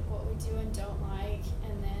out like what we do and don't like,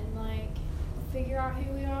 figure out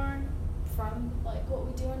who we are from like what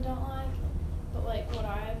we do and don't like. But like what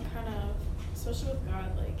I've kind of, especially with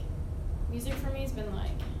God, like music for me has been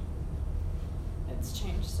like, it's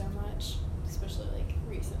changed so much, especially like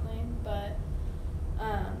recently. But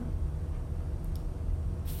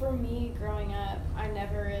for me growing up, I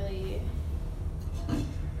never really,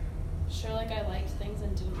 sure, like I liked things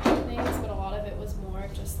and didn't like things, but a lot of it was more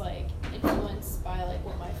just like influenced by like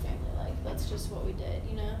what my family liked. That's just what we did,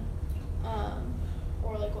 you know?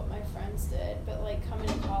 Or like what my friends did. But like coming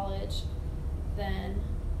to college, then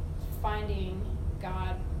finding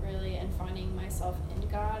God really and finding myself in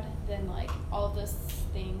God, then like all of those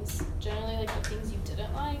things, generally like the things you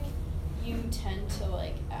didn't like, you tend to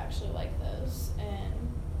like actually like those, and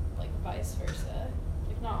like vice versa.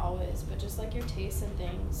 Like not always, but just like your tastes and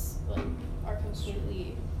things like are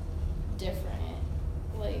completely different.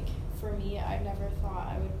 Like for me, I never thought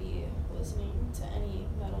I would be listening to any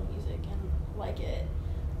metal music and like it,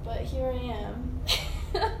 but here I am.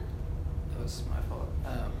 That was my fault.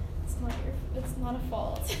 It's not a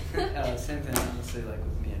fault. Same thing, honestly, like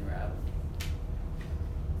with me and rap.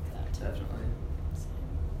 Definitely.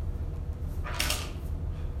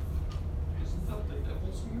 Isn't that the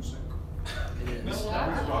devil's music? It is. Metal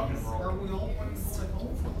Yeah. and Rock and roll. Are we all going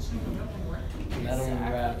home for listening to metal and rap? Metal and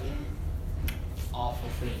rap. Exactly. Awful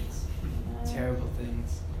things. Terrible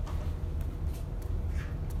things.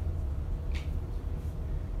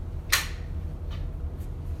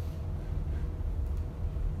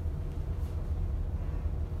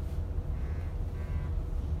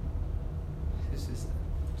 This is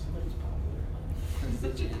Somebody's popular. the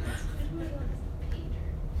chance.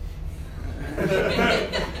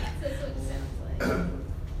 That's what it sounds like.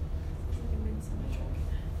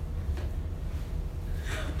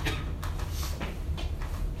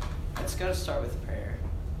 It's gotta start with prayer.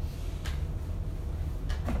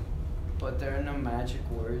 But there are no magic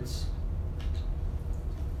words.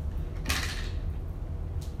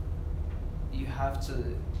 You have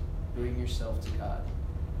to bring yourself to God.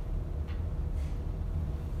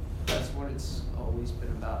 That's what it's always been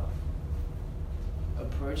about.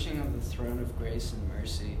 Approaching of the throne of grace and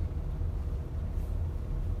mercy.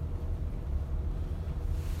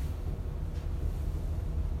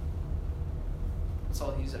 That's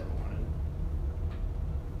all he's ever wanted.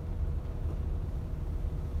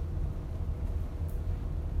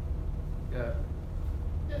 Yeah.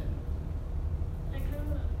 I kind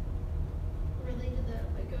of related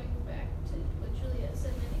that by going back to what Juliet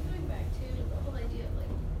said, and I think going back to the whole idea of like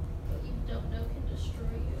what you don't know can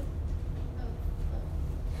destroy you.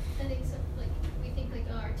 I think so. Like we think like,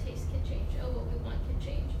 oh, our taste can change. Oh, what we want can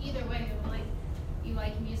change. Either way, like you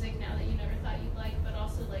like music now that you never thought you'd like, but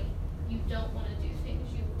also like you don't want to do things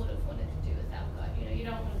you would have wanted to do without God. You know, you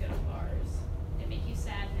don't want to go to bars. They make you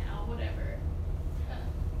sad now, whatever.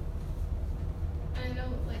 I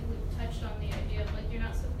know, like we touched on the idea of like you're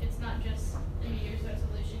not. It's not just a New Year's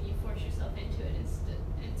resolution. You force yourself into it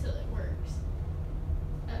until it works.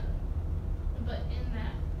 But in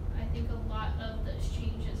that, I think a lot of those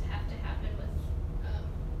changes have to happen with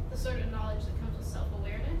the sort of knowledge that comes with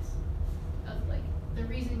self-awareness. Of like the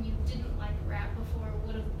reason you didn't like rap before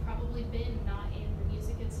would have probably been not in the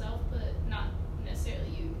music itself, but not necessarily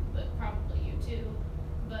you, but probably you too.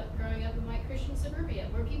 But growing up in white Christian suburbia,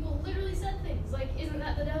 where people literally said things like, "Isn't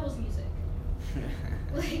that the devil's music?"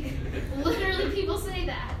 Like, literally, people say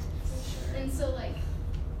that. And so, like,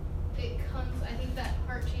 it comes. I think that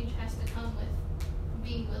heart change has to come with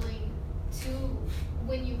being willing to,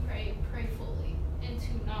 when you pray fully, and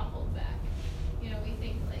to not hold back. You know, we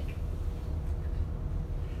think like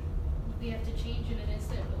we have to change in an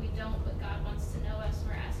instant, but we don't. But God wants to know us.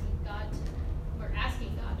 We're asking God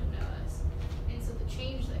to know us. And so the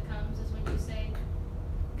change that comes is when you say,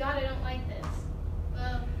 God, I don't like this.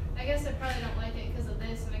 Well, I guess I probably don't like it because of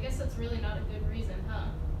this, and I guess that's really not a good reason, huh?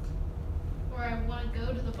 Or I want to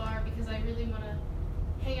go to the bar because I really want to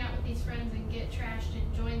hang out with these friends and get trashed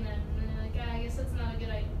and join them. And then they're like, I guess that's not a good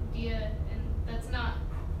idea, and that's not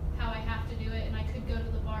how I have to do it. And I could go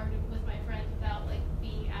to the bar with my friends without like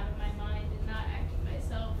being out of my mind and not acting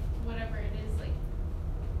myself, whatever it is. Like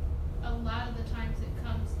a lot of the times it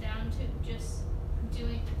comes down to just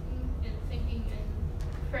doing and thinking and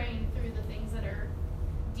praying through the things that are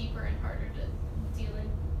deeper and harder to deal and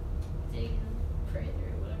dig and pray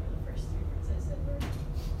through, whatever the first 3 words I said were.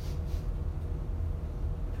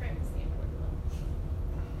 Prayer was the important one.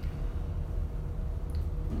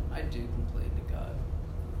 I do complain to God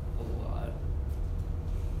a lot.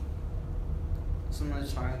 Some of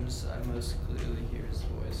the times I most clearly hear his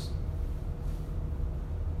voice.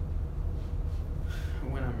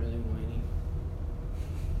 When I'm really whiny.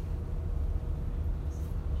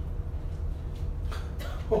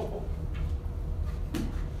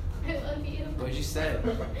 said.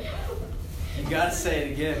 You gotta say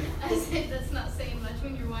it again. I said that's not saying much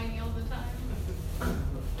when you're whining all the time.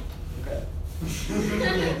 Okay. It's not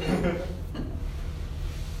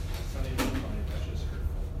even funny, that's just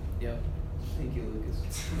hurtful. Yep. Thank you,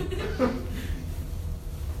 Lucas.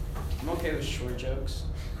 I'm okay with short jokes.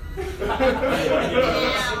 I'm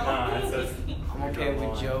okay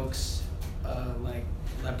with jokes, like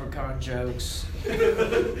leprechaun jokes,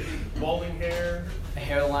 Balding hair.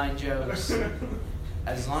 hairline jokes,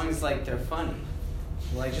 as long as like they're funny.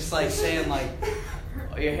 Like just like saying like,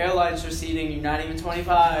 oh, your hairline's receding, you're not even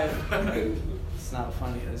 25. It's not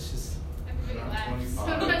funny. It's just. Everybody laughs.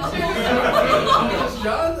 25. I'm not sure.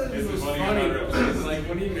 Jonathan It's was funny funny about though. it. It's like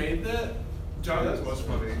when he made that. John, that's what's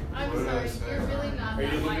funny. I'm What did I sorry, say? you're really not Are you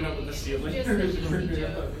that looking whiny. up at the ceiling? It's just an easy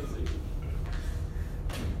joke.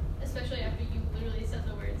 Especially after you literally said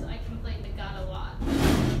the words, I complain to God a lot.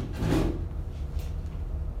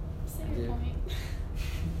 Say your Yeah. point.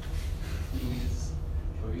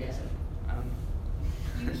 What were you gonna say?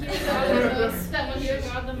 You hear God the most, that You one hear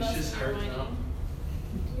joke. God the most just when you're hurt now. whining.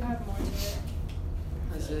 You have more to it.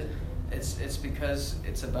 That's it. It's because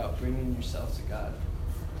it's about bringing yourself to God.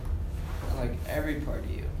 Like every part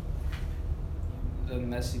of you. The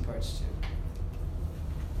messy parts too.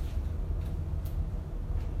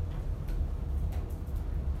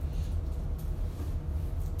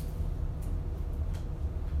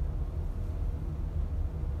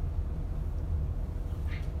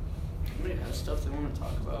 Anybody have stuff they want to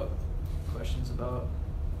talk about? Questions about?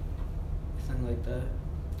 Anything like that?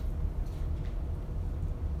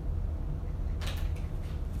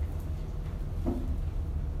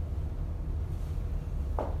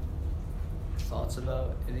 Thoughts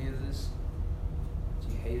about any of this? Do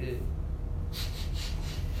you hate it?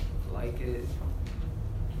 Like it? I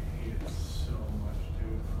hate it so much,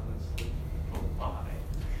 dude, honestly. Why?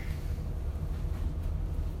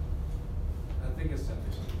 I think it's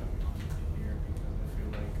definitely something that we all need to hear because I feel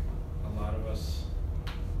like a lot of us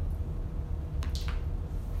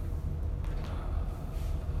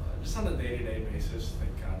just on a day-to-day basis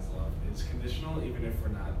think God's love is conditional, even if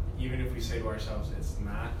we say to ourselves it's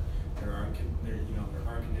not. There aren't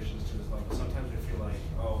conditions to His love, but sometimes we feel like,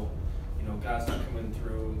 oh, God's not coming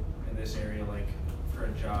through in this area, like for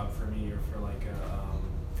a job for me, or for like an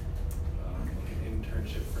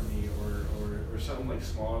internship for me, or something like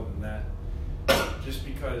smaller than that. Just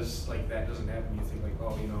because like that doesn't happen, you think like,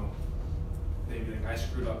 oh, maybe like I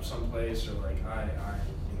screwed up someplace, or like I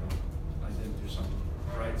didn't do something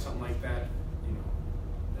right, something like that.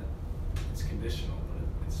 That it's conditional, but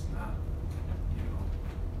it's not.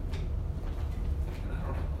 And I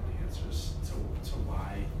don't have all the answers to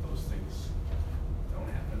why those things don't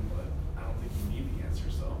happen, but I don't think you need the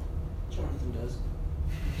answers though. Jonathan does.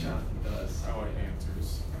 Jonathan does. I like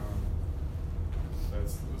answers.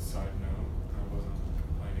 That's the side note. I wasn't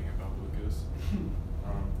complaining about Lucas.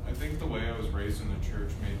 I think the way I was raised in the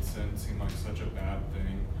church made sin seem like such a bad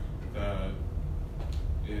thing that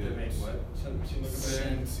That made what?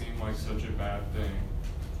 sin seem like such a bad thing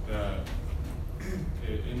that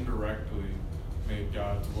it indirectly made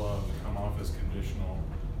God's love come off as conditional,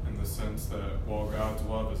 in the sense that while God's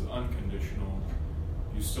love is unconditional,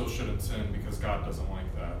 you still shouldn't sin because God doesn't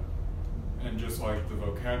like that. And just like the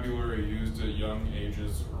vocabulary used at young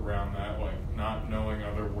ages around that, like not knowing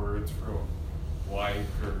other words for like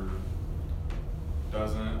or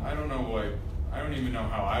doesn't, I don't even know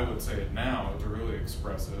how I would say it now to really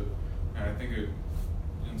express it. And I think it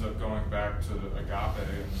ends up going back to agape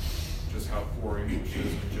and just how poor English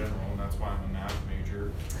is in general, and that's why I'm a math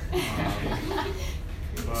major.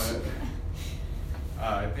 But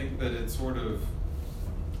I think that it sort of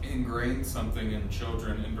ingrains something in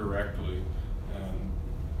children indirectly. And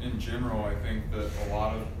in general, I think that a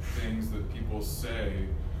lot of things that people say,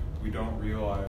 we don't realize